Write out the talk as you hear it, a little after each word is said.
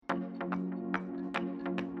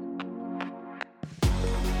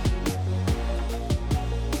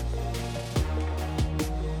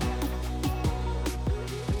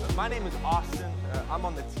name is Austin. I'm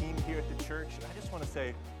on the team here at the church, and I just want to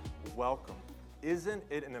say welcome. Isn't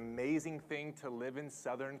it an amazing thing to live in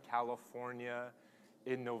Southern California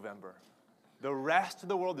in November? The rest of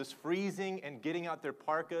the world is freezing and getting out their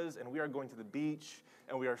parkas, and we are going to the beach,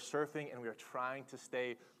 and we are surfing, and we are trying to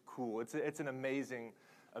stay cool. It's an amazing,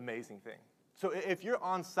 amazing thing. So if you're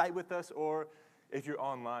on site with us or if you're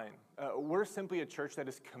online, we're simply a church that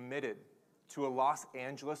is committed to a Los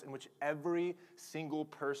Angeles in which every single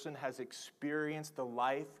person has experienced the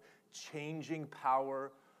life-changing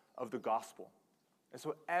power of the gospel. And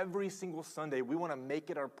so every single Sunday, we want to make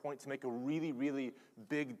it our point to make a really, really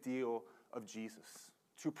big deal of Jesus,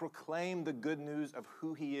 to proclaim the good news of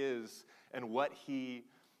who he is and what he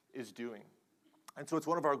is doing. And so it's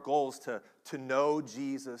one of our goals to know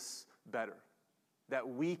Jesus better, that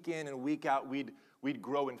week in and week out, we'd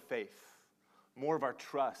grow in faith, more of our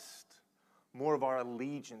trust, more of our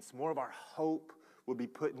allegiance, more of our hope will be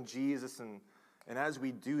put in Jesus. And as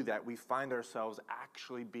we do that, we find ourselves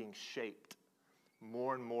actually being shaped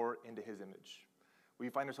more and more into his image. We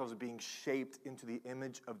find ourselves being shaped into the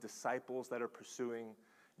image of disciples that are pursuing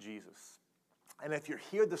Jesus. And if you're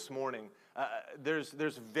here this morning, there's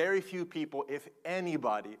very few people, if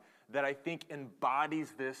anybody, that I think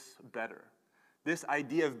embodies this better. This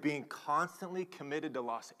idea of being constantly committed to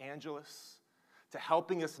Los Angeles, to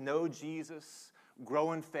helping us know Jesus,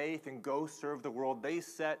 grow in faith, and go serve the world. They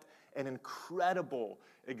set an incredible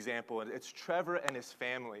example. It's Trevor and his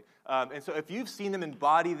family. And so if you've seen them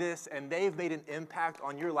embody this and they've made an impact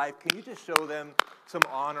on your life, can you just show them some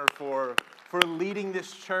honor for leading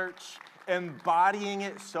this church, embodying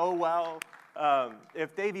it so well?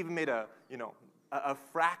 If they've even made a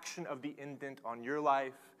fraction of the indent on your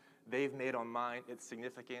life, they've made on mine, it's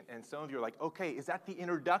significant. And some of you are like, okay, is that the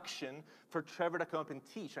introduction for Trevor to come up and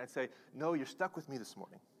teach? And I'd say, no, you're stuck with me this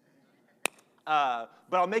morning. But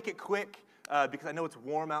I'll make it quick because I know it's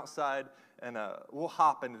warm outside, and we'll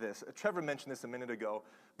hop into this. Trevor mentioned this a minute ago,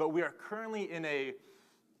 but we are currently in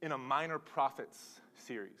a Minor Prophets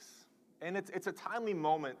series. And it's a timely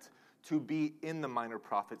moment to be in the Minor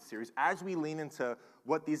Prophets series. As we lean into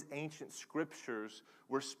what these ancient scriptures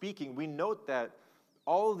were speaking, we note that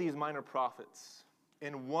all of these minor prophets,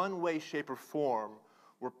 in one way, shape, or form,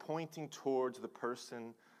 were pointing towards the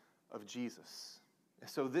person of Jesus. And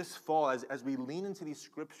so this fall, as we lean into these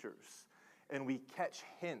scriptures and we catch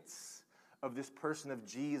hints of this person of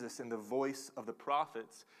Jesus in the voice of the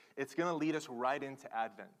prophets, it's going to lead us right into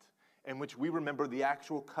Advent, in which we remember the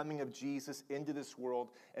actual coming of Jesus into this world,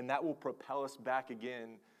 and that will propel us back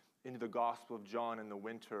again into the Gospel of John in the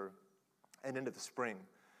winter and into the spring.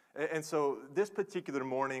 And so this particular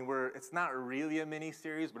morning, it's not really a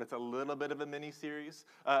mini-series, but it's a little bit of a mini-series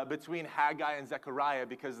between Haggai and Zechariah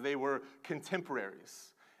because they were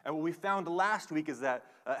contemporaries. And what we found last week is that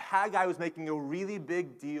Haggai was making a really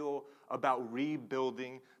big deal about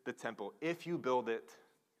rebuilding the temple. If you build it,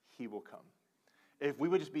 he will come. If we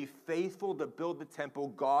would just be faithful to build the temple,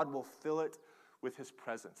 God will fill it with his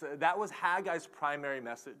presence. That was Haggai's primary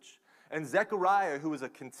message. And Zechariah, who was a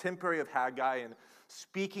contemporary of Haggai and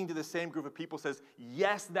speaking to the same group of people, says,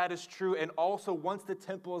 yes, that is true. And also, once the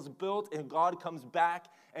temple is built and God comes back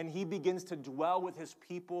and he begins to dwell with his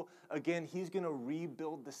people, again, he's going to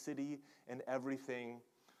rebuild the city and everything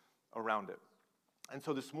around it. And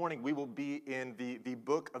so this morning, we will be in the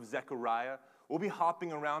book of Zechariah. We'll be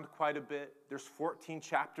hopping around quite a bit. There's 14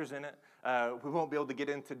 chapters in it. We won't be able to get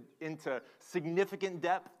into significant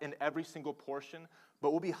depth in every single portion,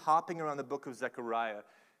 but we'll be hopping around the book of Zechariah.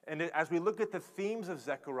 And as we look at the themes of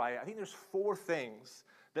Zechariah, I think there's 4 things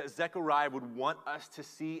that Zechariah would want us to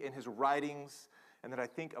see in his writings and that I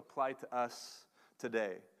think apply to us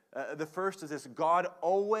today. The first is this: God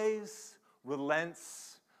always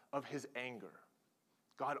relents of his anger.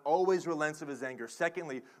 God always relents of his anger.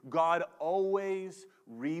 Secondly, God always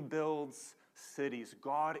rebuilds cities.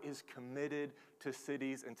 God is committed to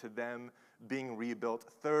cities and to them being rebuilt.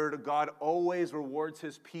 Third, God always rewards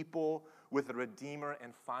his people with a redeemer.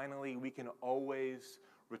 And finally, we can always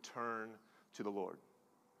return to the Lord.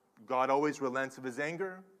 God always relents of his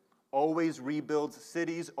anger, always rebuilds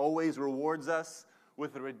cities, always rewards us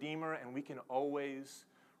with a redeemer, and we can always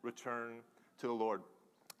return to the Lord.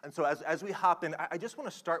 And so as we hop in, I just want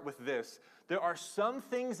to start with this. There are some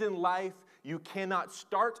things in life you cannot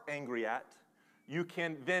start angry at. You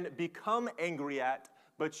can then become angry at,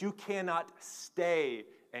 but you cannot stay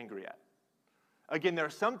angry at. Again, there are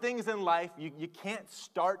some things in life you can't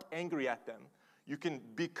start angry at them. You can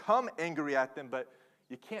become angry at them, but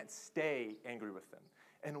you can't stay angry with them.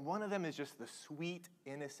 And one of them is just the sweet,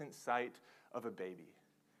 innocent sight of a baby.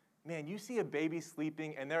 Man, you see a baby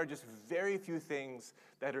sleeping, and there are just very few things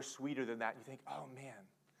that are sweeter than that. You think, oh man,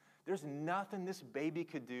 there's nothing this baby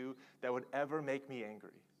could do that would ever make me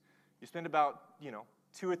angry. You spend about,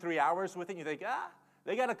 2 or 3 hours with it, and you think,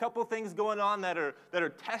 they got a couple things going on that are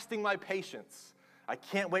testing my patience. I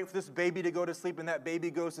can't wait for this baby to go to sleep, and that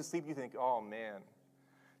baby goes to sleep. You think, oh man,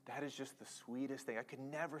 that is just the sweetest thing. I could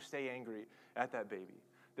never stay angry at that baby.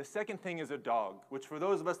 The second thing is a dog, which for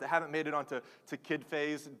those of us that haven't made it onto kid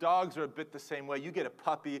phase, dogs are a bit the same way. You get a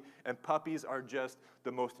puppy, and puppies are just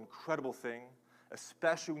the most incredible thing,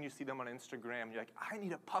 especially when you see them on Instagram. You're like, I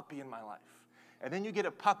need a puppy in my life. And then you get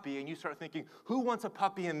a puppy, and you start thinking, who wants a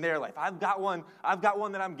puppy in their life? I've got one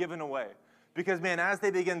that I'm giving away. Because, man, as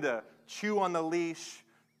they begin to chew on the leash,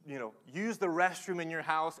 use the restroom in your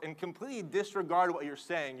house, and completely disregard what you're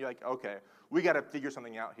saying, you're like, okay, we got to figure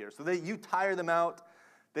something out here. So you tire them out.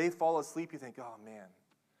 They fall asleep, you think, oh man,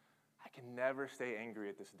 I can never stay angry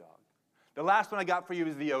at this dog. The last one I got for you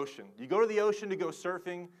is the ocean. You go to the ocean to go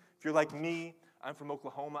surfing. If you're like me, I'm from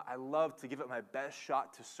Oklahoma. I love to give it my best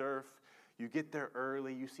shot to surf. You get there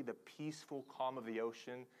early, you see the peaceful calm of the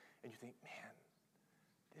ocean, and you think, man,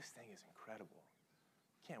 this thing is incredible.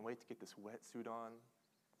 Can't wait to get this wetsuit on,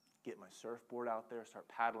 get my surfboard out there, start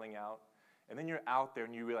paddling out. And then you're out there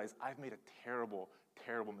and you realize, I've made a terrible,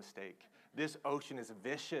 terrible mistake. This ocean is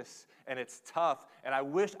vicious, and it's tough, and I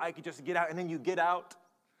wish I could just get out. And then you get out,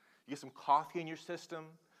 you get some coffee in your system,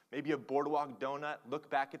 maybe a boardwalk donut, look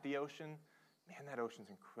back at the ocean. Man, that ocean's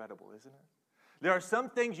incredible, isn't it? There are some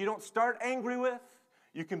things you don't start angry with,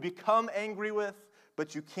 you can become angry with,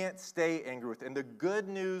 but you can't stay angry with. And the good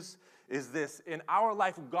news is this: in our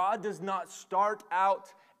life, God does not start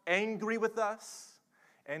out angry with us,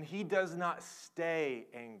 and He does not stay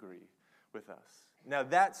angry with us. Now,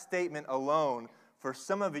 that statement alone, for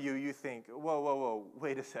some of you, you think, whoa,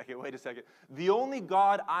 wait a second. The only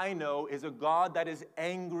God I know is a God that is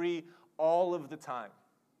angry all of the time.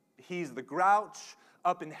 He's the grouch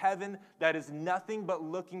up in heaven that is nothing but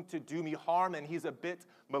looking to do me harm, and He's a bit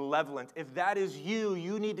malevolent. If that is you,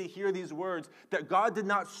 you need to hear these words, that God did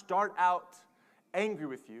not start out angry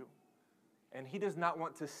with you, and He does not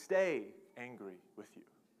want to stay angry with you.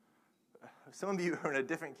 Some of you are in a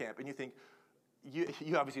different camp, and you think,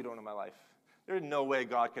 you obviously don't know my life. There's no way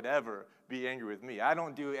God could ever be angry with me. I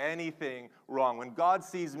don't do anything wrong. When God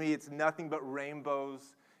sees me, it's nothing but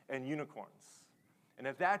rainbows and unicorns. And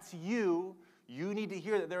if that's you, you need to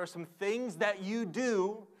hear that there are some things that you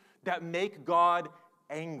do that make God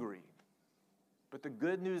angry. But the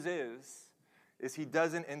good news is He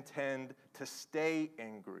doesn't intend to stay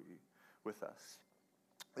angry with us.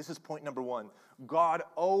 This is point number 1. God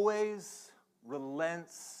always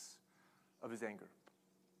relents of His anger.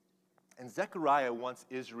 And Zechariah wants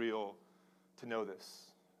Israel to know this.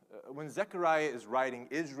 When Zechariah is writing,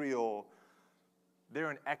 Israel, they're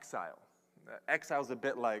in exile. Exile's a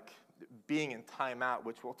bit like being in timeout,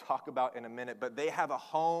 which we'll talk about in a minute, but they have a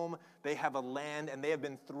home, they have a land, and they have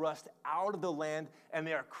been thrust out of the land, and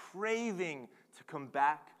they are craving to come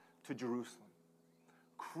back to Jerusalem,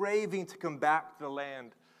 craving to come back to the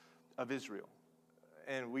land of Israel.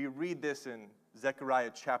 And we read this in Zechariah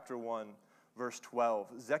chapter 1, verse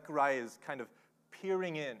 12. Zechariah is kind of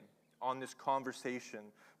peering in on this conversation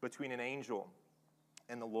between an angel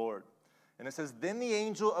and the Lord. And it says, "Then the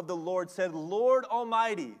angel of the Lord said, Lord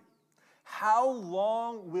Almighty, how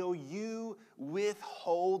long will you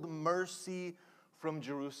withhold mercy from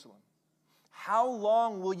Jerusalem? How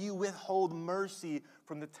long will you withhold mercy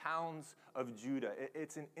from the towns of Judah?"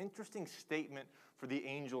 It's an interesting statement for the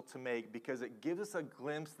angel to make, because it gives us a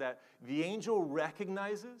glimpse that the angel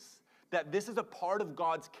recognizes that this is a part of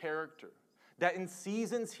God's character, that in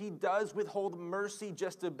seasons He does withhold mercy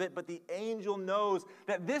just a bit, but the angel knows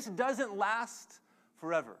that this doesn't last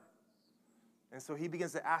forever. And so he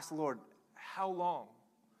begins to ask the Lord, how long?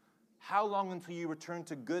 How long until you return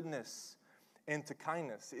to goodness and to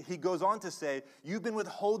kindness? He goes on to say, you've been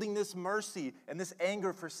withholding this mercy and this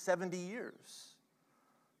anger for 70 years.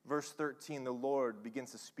 Verse 13, the Lord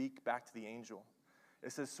begins to speak back to the angel.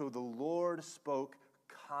 It says, so the Lord spoke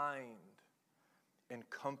kind and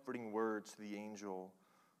comforting words to the angel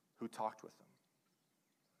who talked with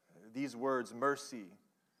him. These words, mercy,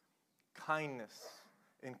 kindness,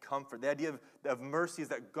 and comfort. The idea of mercy is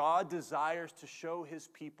that God desires to show His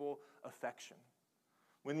people affection.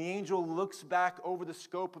 When the angel looks back over the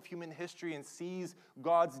scope of human history and sees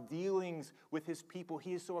God's dealings with His people,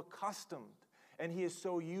 he is so accustomed and he is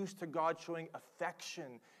so used to God showing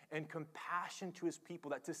affection and compassion to His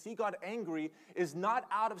people that to see God angry is not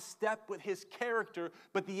out of step with His character,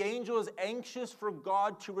 but the angel is anxious for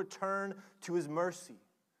God to return to His mercy,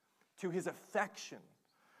 to His affection,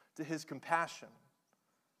 to his compassion.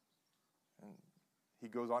 And he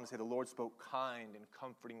goes on to say, the Lord spoke kind and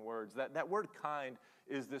comforting words. That word kind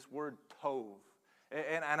is this word tov.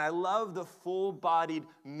 And I love the full-bodied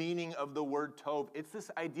meaning of the word tov. It's this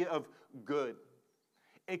idea of good,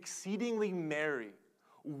 exceedingly merry,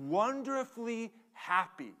 wonderfully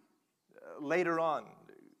happy. Later on,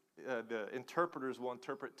 the interpreters will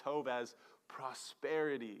interpret tov as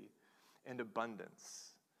prosperity and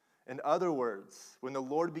abundance. In other words, when the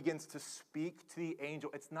Lord begins to speak to the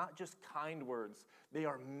angel, it's not just kind words. They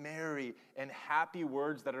are merry and happy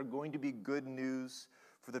words that are going to be good news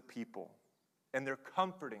for the people. And they're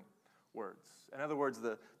comforting words. In other words,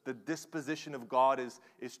 the disposition of God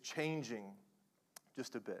is changing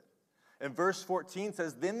just a bit. And verse 14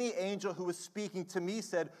 says, then the angel who was speaking to me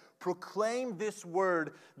said, proclaim this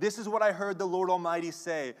word. This is what I heard the Lord Almighty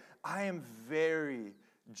say. I am very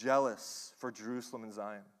jealous for Jerusalem and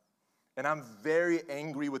Zion. And I'm very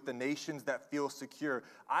angry with the nations that feel secure.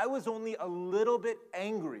 I was only a little bit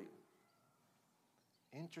angry.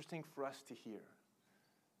 Interesting for us to hear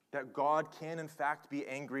that God can in fact be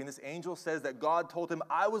angry. And this angel says that God told him,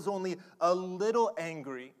 I was only a little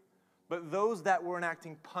angry. But those that were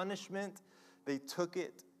enacting punishment, they took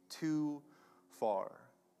it too far.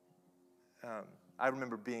 I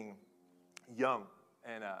remember being young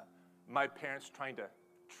and my parents trying to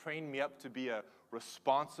train me up to be a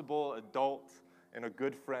responsible adult and a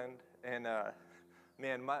good friend. And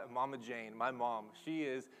man, my Mama Jane, my mom, she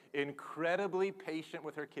is incredibly patient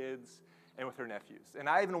with her kids and with her nephews. And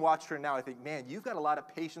I even watch her now. I think, man, you've got a lot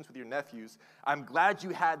of patience with your nephews. I'm glad you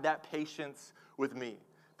had that patience with me.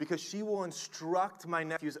 Because she will instruct my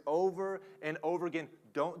nephews over and over again,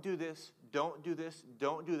 don't do this, don't do this,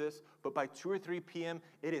 don't do this. But by 2 or 3 p.m.,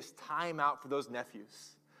 it is time out for those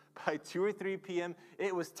nephews. By 2 or 3 p.m.,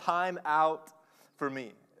 it was time out for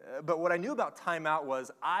me. But what I knew about time out was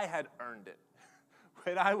I had earned it.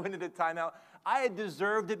 When I went into time out, I had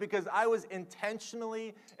deserved it because I was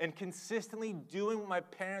intentionally and consistently doing what my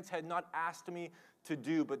parents had not asked me to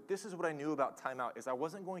do. But this is what I knew about time out, is I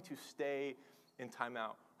wasn't going to stay in time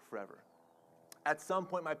out forever. At some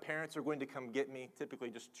point, my parents are going to come get me, typically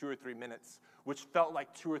just 2 or 3 minutes, which felt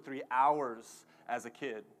like 2 or 3 hours as a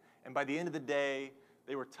kid. And by the end of the day,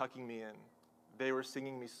 they were tucking me in. They were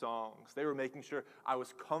singing me songs. They were making sure I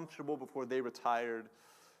was comfortable before they retired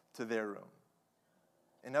to their room.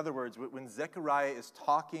 In other words, when Zechariah is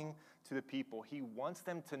talking to the people, he wants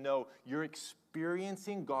them to know you're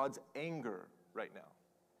experiencing God's anger right now.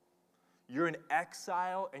 You're in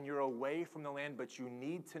exile and you're away from the land, but you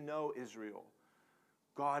need to know, Israel,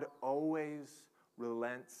 God always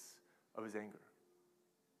relents of his anger.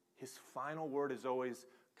 His final word is always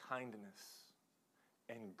kindness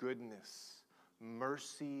and goodness,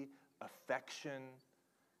 mercy, affection,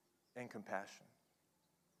 and compassion.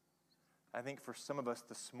 I think for some of us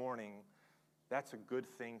this morning, that's a good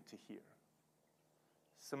thing to hear.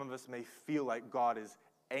 Some of us may feel like God is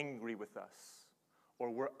angry with us, or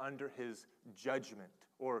we're under his judgment,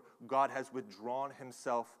 or God has withdrawn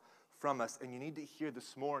himself from us. And you need to hear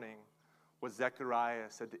this morning what Zechariah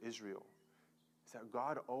said to Israel, is that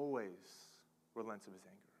God always relents of his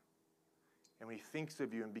anger. And when he thinks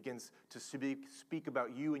of you and begins to speak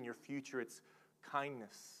about you and your future, it's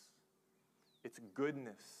kindness, it's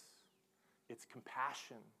goodness, it's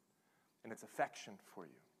compassion, and it's affection for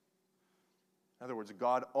you. In other words,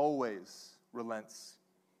 God always relents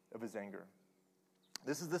of his anger.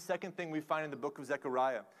 This is the second thing we find in the book of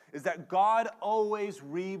Zechariah, is that God always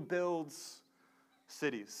rebuilds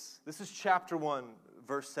cities. This is chapter 1,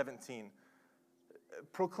 verse 17.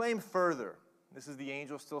 Proclaim further. This is the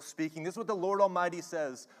angel still speaking. This is what the Lord Almighty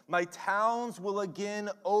says. My towns will again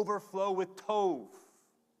overflow with tov.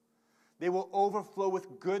 They will overflow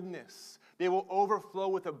with goodness. They will overflow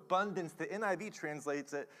with abundance. The NIV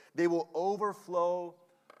translates it, they will overflow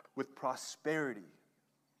with prosperity.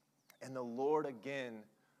 And the Lord again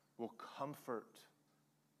will comfort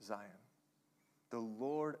Zion. The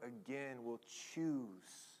Lord again will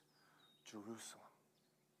choose Jerusalem.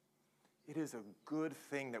 It is a good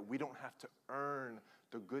thing that we don't have to earn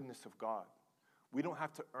the goodness of God. We don't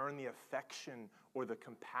have to earn the affection or the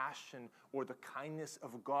compassion or the kindness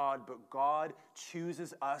of God, but God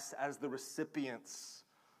chooses us as the recipients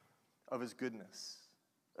of his goodness.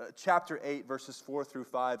 Chapter 8, verses 4 through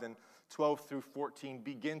 5 and 12 through 14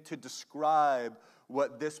 begin to describe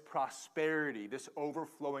what this prosperity, this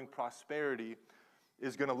overflowing prosperity,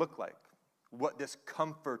 is going to look like. What this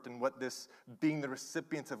comfort and what this being the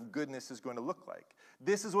recipients of goodness is going to look like.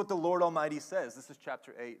 This is what the Lord Almighty says. This is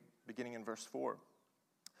chapter 8, beginning in verse 4.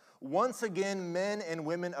 Once again, men and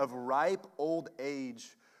women of ripe old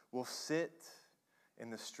age will sit in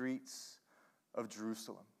the streets of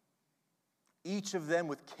Jerusalem. Each of them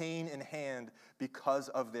with cane in hand because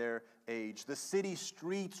of their age. The city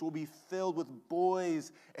streets will be filled with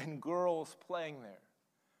boys and girls playing there.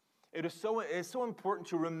 It is so important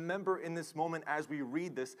to remember in this moment as we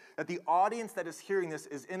read this that the audience that is hearing this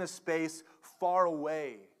is in a space far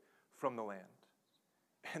away from the land.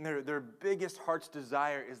 And their biggest heart's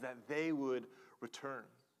desire is that they would return,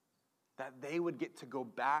 that they would get to go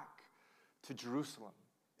back to Jerusalem.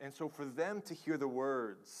 And so for them to hear the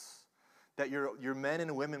words that your men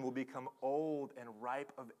and women will become old and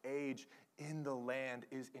ripe of age in the land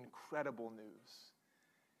is incredible news.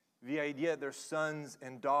 The idea that their sons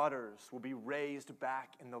and daughters will be raised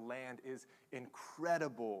back in the land is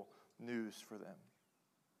incredible news for them.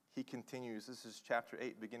 He continues, this is chapter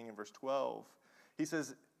 8, beginning in verse 12. He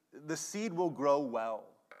says, the seed will grow well.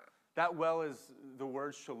 That well is the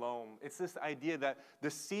word shalom. It's this idea that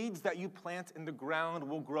the seeds that you plant in the ground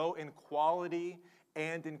will grow in quality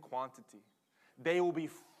and in quantity. They will be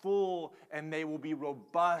full and they will be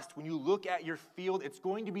robust. When you look at your field, it's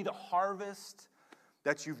going to be the harvest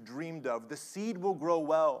that you've dreamed of. The seed will grow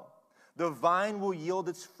well. The vine will yield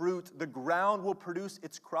its fruit. The ground will produce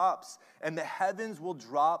its crops. And the heavens will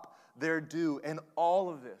drop their dew. And all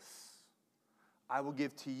of this I will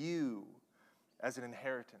give to you as an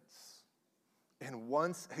inheritance. And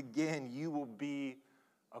once again, you will be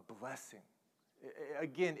a blessing.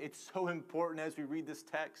 Again, it's so important as we read this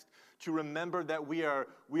text to remember that we are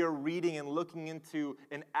reading and looking into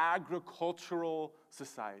an agricultural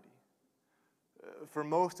society. For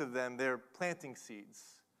most of them, they're planting seeds.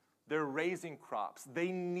 They're raising crops.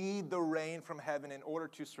 They need the rain from heaven in order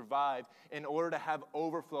to survive, in order to have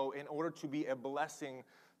overflow, in order to be a blessing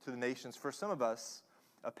to the nations. For some of us,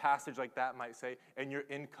 a passage like that might say, and your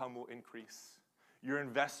income will increase. Your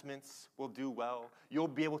investments will do well. You'll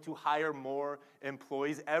be able to hire more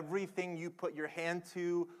employees. Everything you put your hand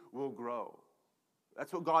to will grow.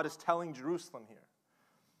 That's what God is telling Jerusalem here.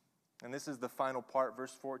 And this is the final part,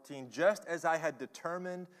 verse 14. Just as I had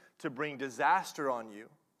determined to bring disaster on you,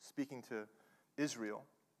 speaking to Israel,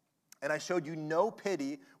 and I showed you no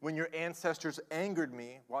pity when your ancestors angered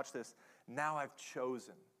me, watch this, now I've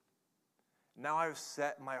chosen. Now I've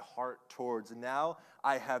set my heart towards. Now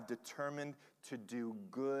I have determined to do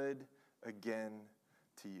good again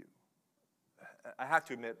to you. I have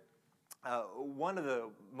to admit, one of the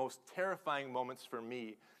most terrifying moments for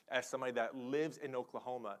me as somebody that lives in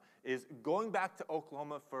Oklahoma is going back to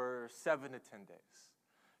Oklahoma for 7 to 10 days.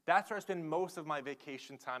 That's where I spend most of my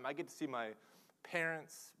vacation time. I get to see my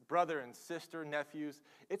parents, brother and sister, nephews.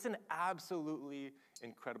 It's an absolutely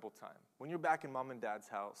incredible time. When you're back in mom and dad's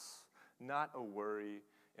house, not a worry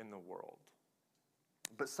in the world.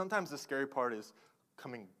 But sometimes the scary part is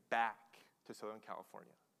coming back to Southern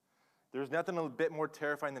California. There's nothing a bit more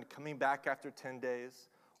terrifying than coming back after 10 days,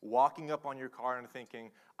 walking up on your car and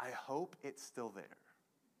thinking, I hope it's still there.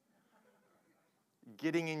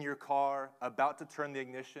 Getting in your car, about to turn the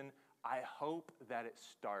ignition, I hope that it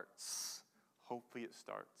starts. Hopefully it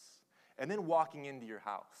starts. And then walking into your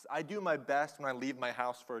house. I do my best when I leave my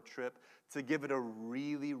house for a trip to give it a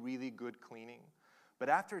really, really good cleaning. But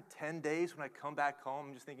after 10 days, when I come back home,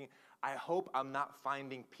 I'm just thinking, I hope I'm not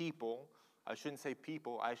finding people. I shouldn't say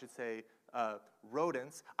people, I should say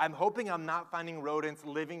rodents. I'm hoping I'm not finding rodents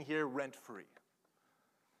living here rent-free.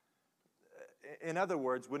 In other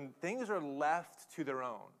words, when things are left to their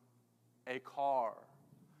own, a car,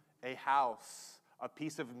 a house, a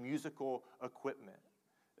piece of musical equipment,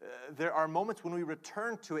 there are moments when we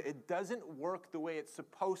return to it, it doesn't work the way it's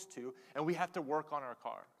supposed to, and we have to work on our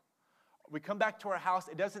car. We come back to our house,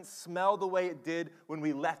 it doesn't smell the way it did when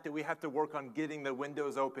we left it. We have to work on getting the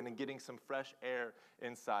windows open and getting some fresh air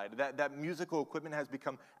inside. That musical equipment has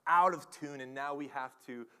become out of tune, and now we have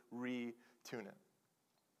to retune it.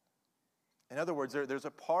 In other words, there's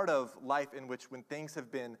a part of life in which when things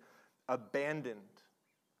have been abandoned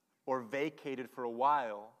or vacated for a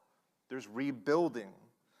while, there's rebuilding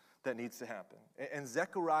that needs to happen. And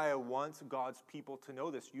Zechariah wants God's people to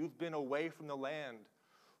know this. You've been away from the land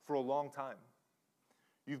for a long time.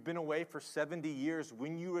 You've been away for 70 years.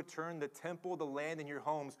 When you return, the temple, the land, and your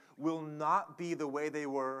homes will not be the way they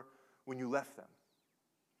were when you left them.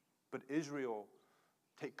 But Israel,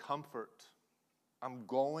 take comfort. I'm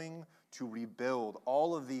going to rebuild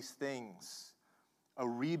all of these things. A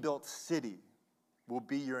rebuilt city will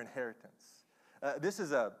be your inheritance. This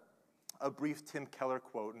is a brief Tim Keller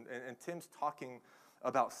quote, and Tim's talking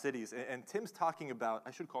about cities, and Tim's talking about,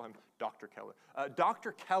 I should call him Dr. Keller.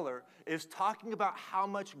 Dr. Keller is talking about how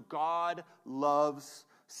much God loves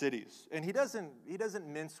cities. And he doesn't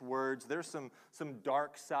mince words. There's some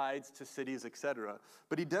dark sides to cities, etc.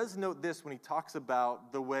 But he does note this when he talks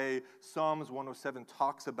about the way Psalms 107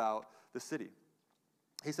 talks about the city.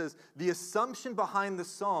 He says, the assumption behind the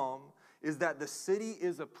psalm is that the city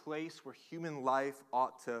is a place where human life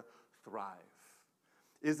ought to thrive.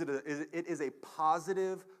 It is a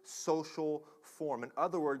positive social form. In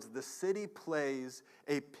other words, the city plays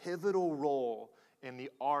a pivotal role in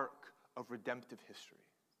the arc of redemptive history.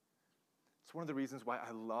 It's one of the reasons why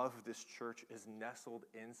I love this church is nestled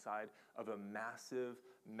inside of a massive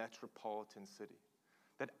metropolitan city.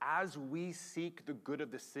 That as we seek the good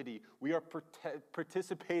of the city, we are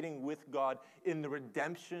participating with God in the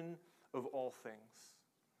redemption of all things.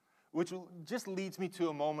 Which just leads me to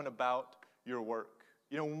a moment about your work.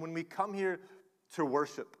 You know, when we come here to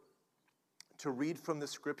worship, to read from the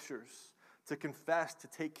scriptures, to confess, to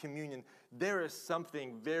take communion, there is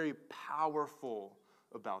something very powerful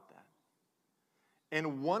about that.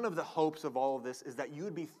 And one of the hopes of all of this is that you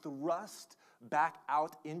would be thrust back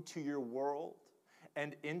out into your world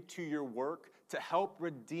and into your work to help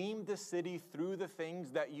redeem the city through the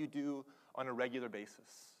things that you do on a regular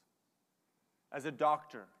basis. As a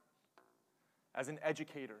doctor, as an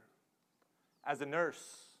educator, as a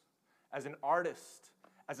nurse, as an artist,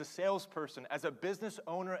 as a salesperson, as a business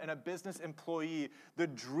owner and a business employee, the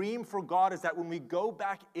dream for God is that when we go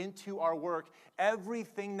back into our work,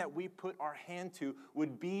 everything that we put our hand to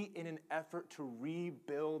would be in an effort to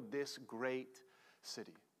rebuild this great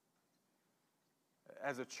city.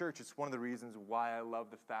 As a church, it's one of the reasons why I love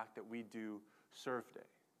the fact that we do Serve Day.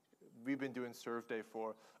 We've been doing Serve Day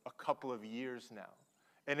for a couple of years now.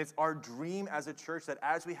 And it's our dream as a church that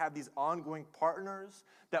as we have these ongoing partners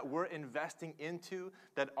that we're investing into,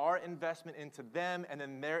 that our investment into them and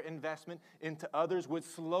then their investment into others would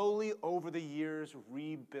slowly over the years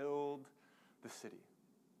rebuild the city.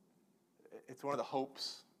 It's one of the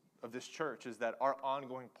hopes of this church is that our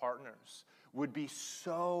ongoing partners would be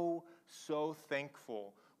so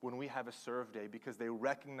thankful when we have a Serve Day because they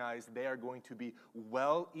recognize they are going to be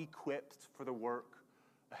well equipped for the work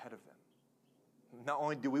ahead of them. Not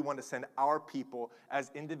only do we want to send our people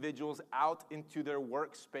as individuals out into their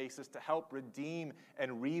workspaces to help redeem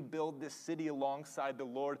and rebuild this city alongside the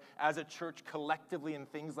Lord as a church collectively in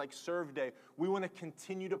things like Serve Day, we want to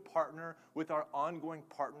continue to partner with our ongoing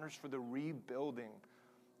partners for the rebuilding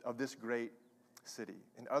of this great city.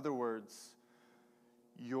 In other words,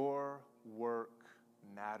 your work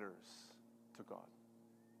matters to God.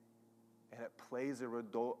 And it plays a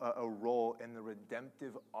role in the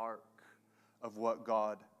redemptive arc of what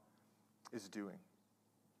God is doing.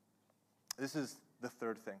 This is the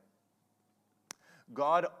third thing.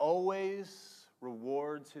 God always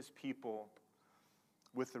rewards his people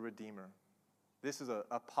with the Redeemer. This is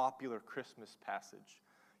a popular Christmas passage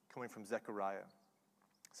coming from Zechariah.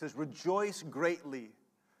 It says, "Rejoice greatly,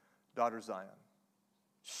 daughter Zion.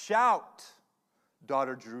 Shout,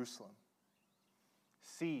 daughter Jerusalem.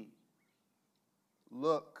 See,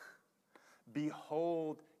 look,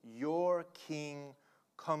 behold, your king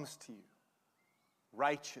comes to you,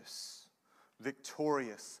 righteous,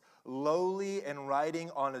 victorious, lowly and riding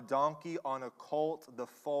on a donkey, on a colt, the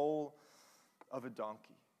foal of a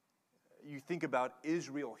donkey." You think about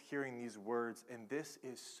Israel hearing these words, and this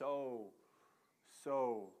is so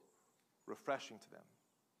refreshing to them.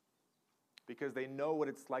 Because they know what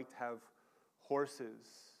it's like to have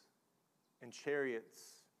horses and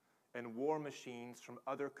chariots and war machines from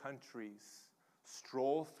other countries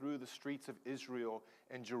stroll through the streets of Israel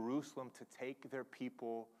and Jerusalem to take their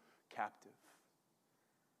people captive.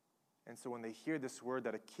 And so when they hear this word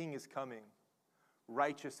that a king is coming,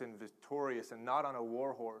 righteous and victorious, and not on a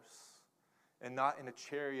war horse, and not in a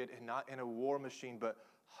chariot, and not in a war machine, but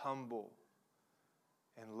humble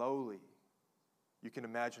and lowly, you can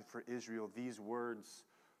imagine for Israel, these words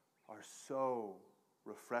are so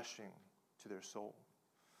refreshing to their soul.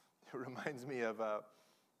 It reminds me of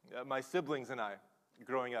my siblings and I,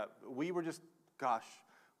 growing up, we were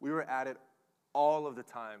at it all of the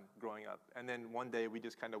time growing up. And then one day we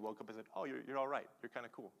just kind of woke up and said, "Oh, you're all right. You're kind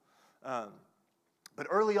of cool." But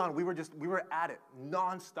early on, we were at it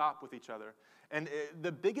nonstop with each other. And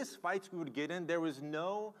the biggest fights we would get in, there was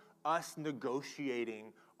no us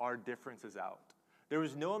negotiating our differences out. There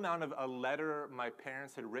was no amount of a letter my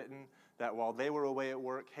parents had written that while they were away at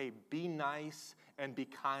work, hey, be nice and be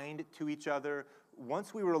kind to each other.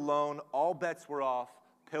 Once we were alone, all bets were off,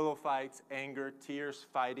 pillow fights, anger, tears,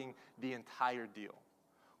 fighting, the entire deal.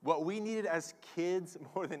 What we needed as kids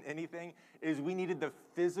more than anything is we needed the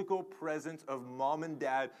physical presence of mom and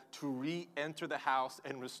dad to re-enter the house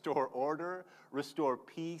and restore order, restore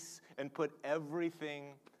peace, and put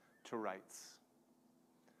everything to rights.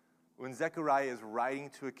 When Zechariah is writing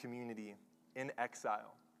to a community in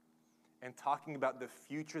exile and talking about the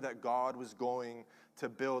future that God was going to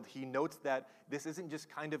build, he notes that this isn't just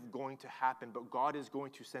kind of going to happen, but God is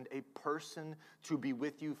going to send a person to be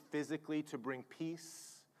with you physically, to bring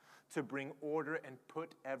peace, to bring order, and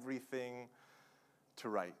put everything to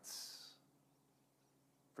rights.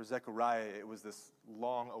 For Zechariah, it was this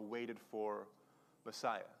long-awaited for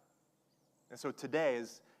Messiah. And so today,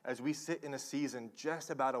 as we sit in a season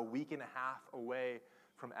just about a week and a half away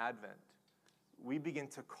from Advent, we begin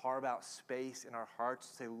to carve out space in our hearts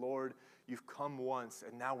to say, Lord, you've come once,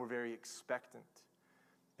 and now we're very expectant.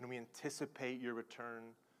 And we anticipate your return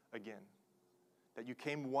again. That you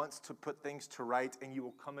came once to put things to right, and you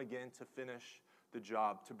will come again to finish the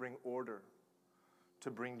job, to bring order,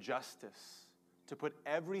 to bring justice, to put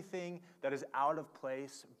everything that is out of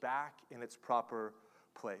place back in its proper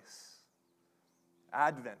place.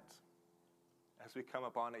 Advent, as we come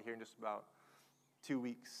upon it here in just about 2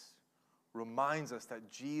 weeks, reminds us that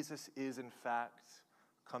Jesus is in fact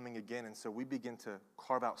coming again. And so we begin to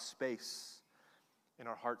carve out space in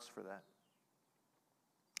our hearts for that.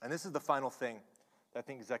 And this is the final thing that I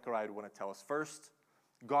think Zechariah would want to tell us. First,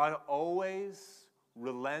 God always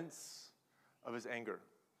relents of his anger.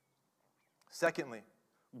 Secondly,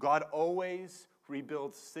 God always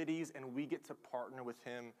rebuilds cities, and we get to partner with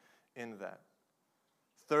him in that.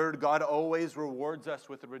 Third, God always rewards us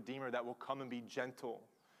with a Redeemer that will come and be gentle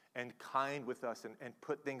and kind with us and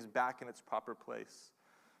put things back in its proper place.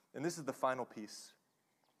 And this is the final piece,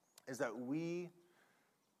 is that we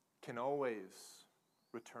can always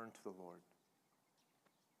return to the Lord.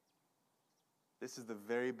 This is the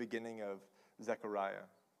very beginning of Zechariah.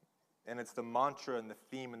 And it's the mantra and the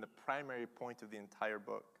theme and the primary point of the entire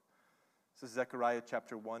book. This is Zechariah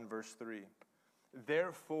chapter 1, verse 3.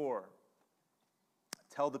 Therefore,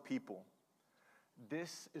 tell the people,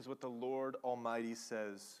 this is what the Lord Almighty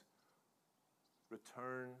says,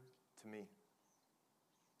 return to me.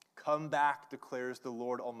 Come back, declares the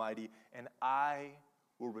Lord Almighty, and I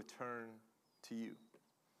will return to you.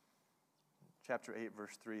 Chapter 8,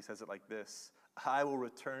 verse 3 says it like this. I will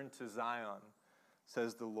return to Zion,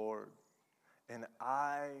 says the Lord, and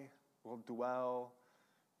I will dwell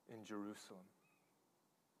in Jerusalem.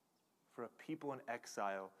 For a people in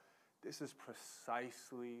exile, this is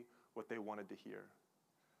precisely what they wanted to hear.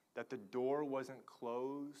 That the door wasn't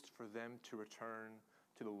closed for them to return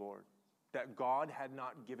to the Lord. That God had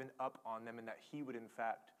not given up on them and that he would in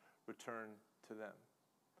fact return to them.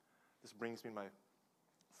 This brings me to my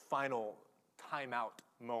final timeout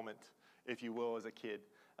moment, if you will, as a kid.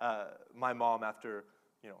 My mom, after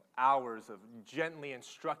hours of gently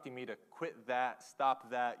instructing me to quit that, stop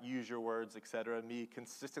that, use your words, etc., me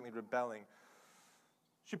consistently rebelling,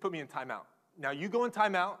 she'd put me in timeout. Now you go in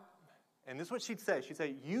timeout, and this is what she'd say. She'd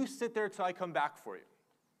say, you sit there till I come back for you.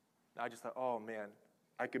 And I just thought, oh man,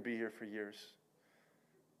 I could be here for years.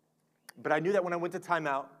 But I knew that when I went to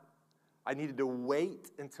timeout, I needed to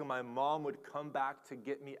wait until my mom would come back to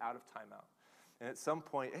get me out of timeout. And at some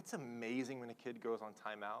point, it's amazing when a kid goes on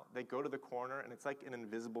timeout. They go to the corner, and it's like an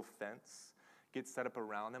invisible fence gets set up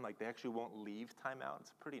around them. Like they actually won't leave timeout.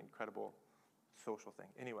 It's a pretty incredible social thing.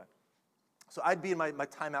 Anyway, so I'd be in my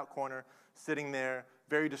timeout corner, sitting there,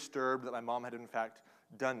 very disturbed that my mom had in fact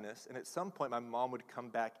done this. And at some point, my mom would come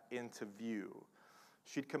back into view.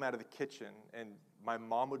 She'd come out of the kitchen, and my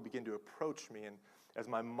mom would begin to approach me. And as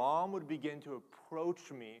my mom would begin to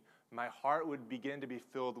approach me, my heart would begin to be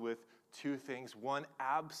filled with two things. One,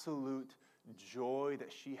 absolute joy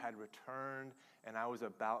that she had returned and I was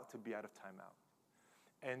about to be out of timeout.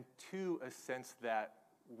 And two, a sense that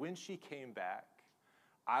when she came back,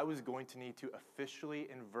 I was going to need to officially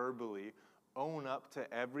and verbally own up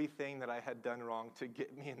to everything that I had done wrong to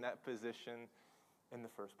get me in that position in the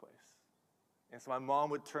first place. And so my mom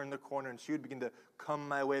would turn the corner and she would begin to come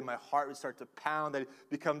my way. My heart would start to pound. I'd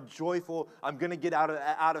become joyful. I'm going to get out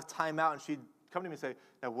of timeout. And she'd come to me and say,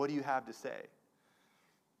 now what do you have to say?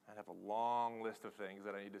 I'd have a long list of things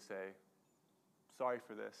that I need to say. Sorry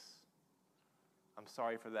for this. I'm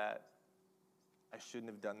sorry for that. I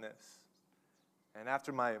shouldn't have done this. And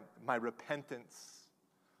after my repentance,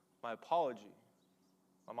 my apology,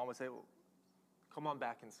 my mom would say, well, come on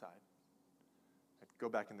back inside. I'd go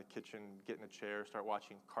back in the kitchen, get in a chair, start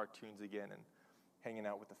watching cartoons again and hanging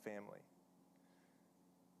out with the family.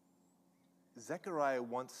 Zechariah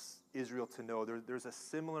wants Israel to know there's a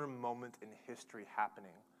similar moment in history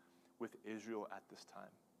happening with Israel at this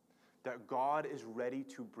time. that God is ready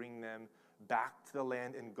to bring them back to the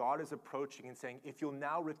land, and God is approaching and saying, if you'll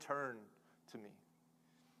now return to me,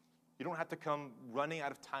 you don't have to come running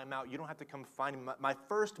out of timeout. You don't have to come finding me. My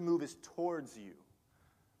first move is towards you.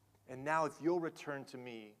 And now if you'll return to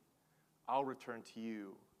me, I'll return to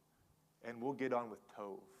you, and we'll get on with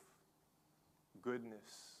Tov.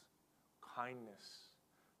 Goodness, kindness,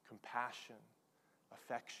 compassion,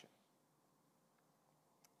 affection.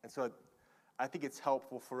 And so I think it's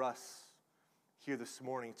helpful for us here this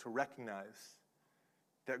morning to recognize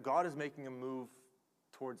that God is making a move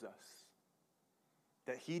towards us,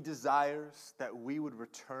 that he desires that we would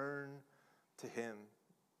return to him.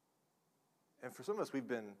 And for some of us, we've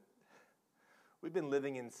been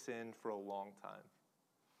living in sin for a long time.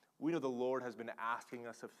 We know the Lord has been asking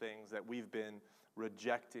us of things that we've been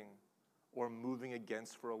rejecting or moving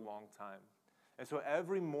against for a long time. And so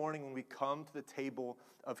every morning when we come to the table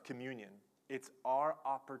of communion, it's our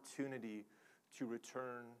opportunity to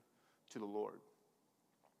return to the Lord.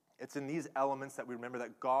 It's in these elements that we remember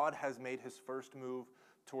that God has made his first move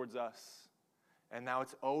towards us. And now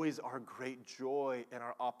it's always our great joy and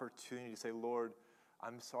our opportunity to say, Lord,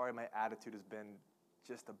 I'm sorry my attitude has been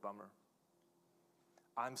just a bummer.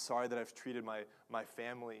 I'm sorry that I've treated my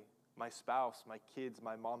family, my spouse, my kids,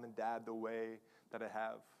 my mom and dad the way that I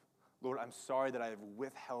have. Lord, I'm sorry that I have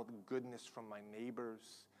withheld goodness from my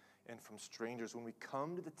neighbors and from strangers. When we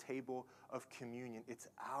come to the table of communion, it's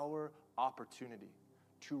our opportunity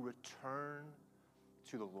to return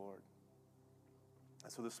to the Lord.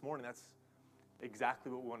 And so this morning, that's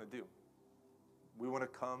exactly what we want to do. We want to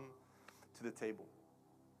come to the table.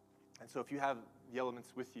 And so if you have the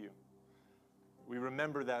elements with you, we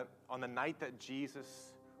remember that on the night that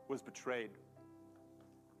Jesus was betrayed,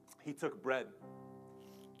 he took bread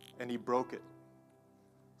and he broke it.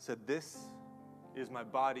 Said, "This is my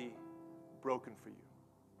body broken for you.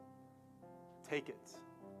 Take it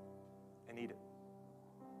and eat it."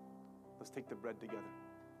 Let's take the bread together.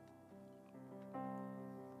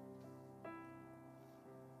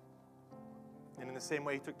 And in the same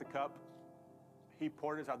way he took the cup, he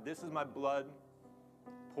poured it out. "This is my blood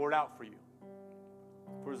poured out for you.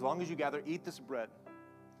 For as long as you gather, eat this bread,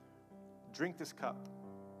 drink this cup,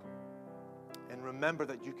 and remember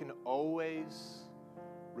that you can always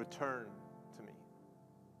return to me.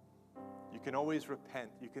 You can always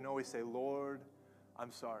repent. You can always say, Lord,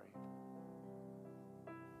 I'm sorry."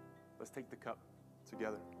 Let's take the cup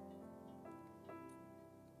together.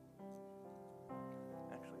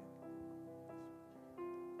 Actually,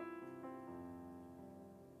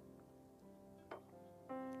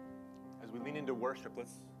 as we lean into worship,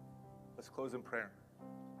 let's close in prayer.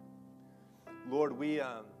 Lord, we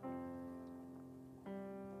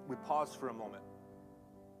pause for a moment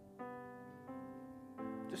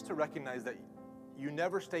just to recognize that you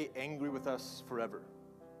never stay angry with us forever,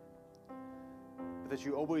 but that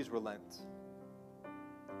you always relent.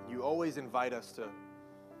 You always invite us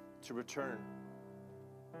to return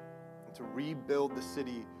and to rebuild the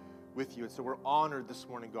city with you. And so we're honored this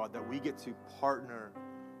morning, God, that we get to partner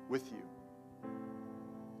with you.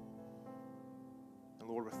 And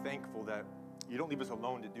Lord, we're thankful that you don't leave us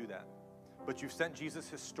alone to do that. But you've sent Jesus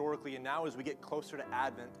historically, and now as we get closer to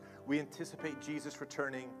Advent, we anticipate Jesus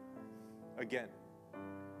returning again.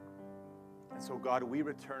 And so, God, we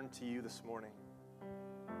return to you this morning.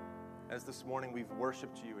 As this morning we've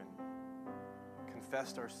worshiped you and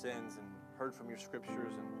confessed our sins and heard from your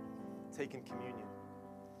scriptures and taken communion.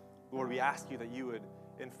 Lord, we ask you that you would,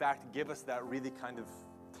 in fact, give us that really kind of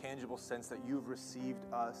tangible sense that you've received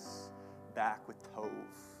us back with Tov,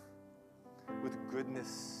 with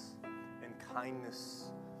goodness and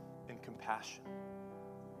kindness and compassion.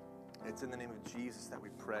 It's in the name of Jesus that we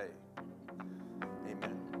pray.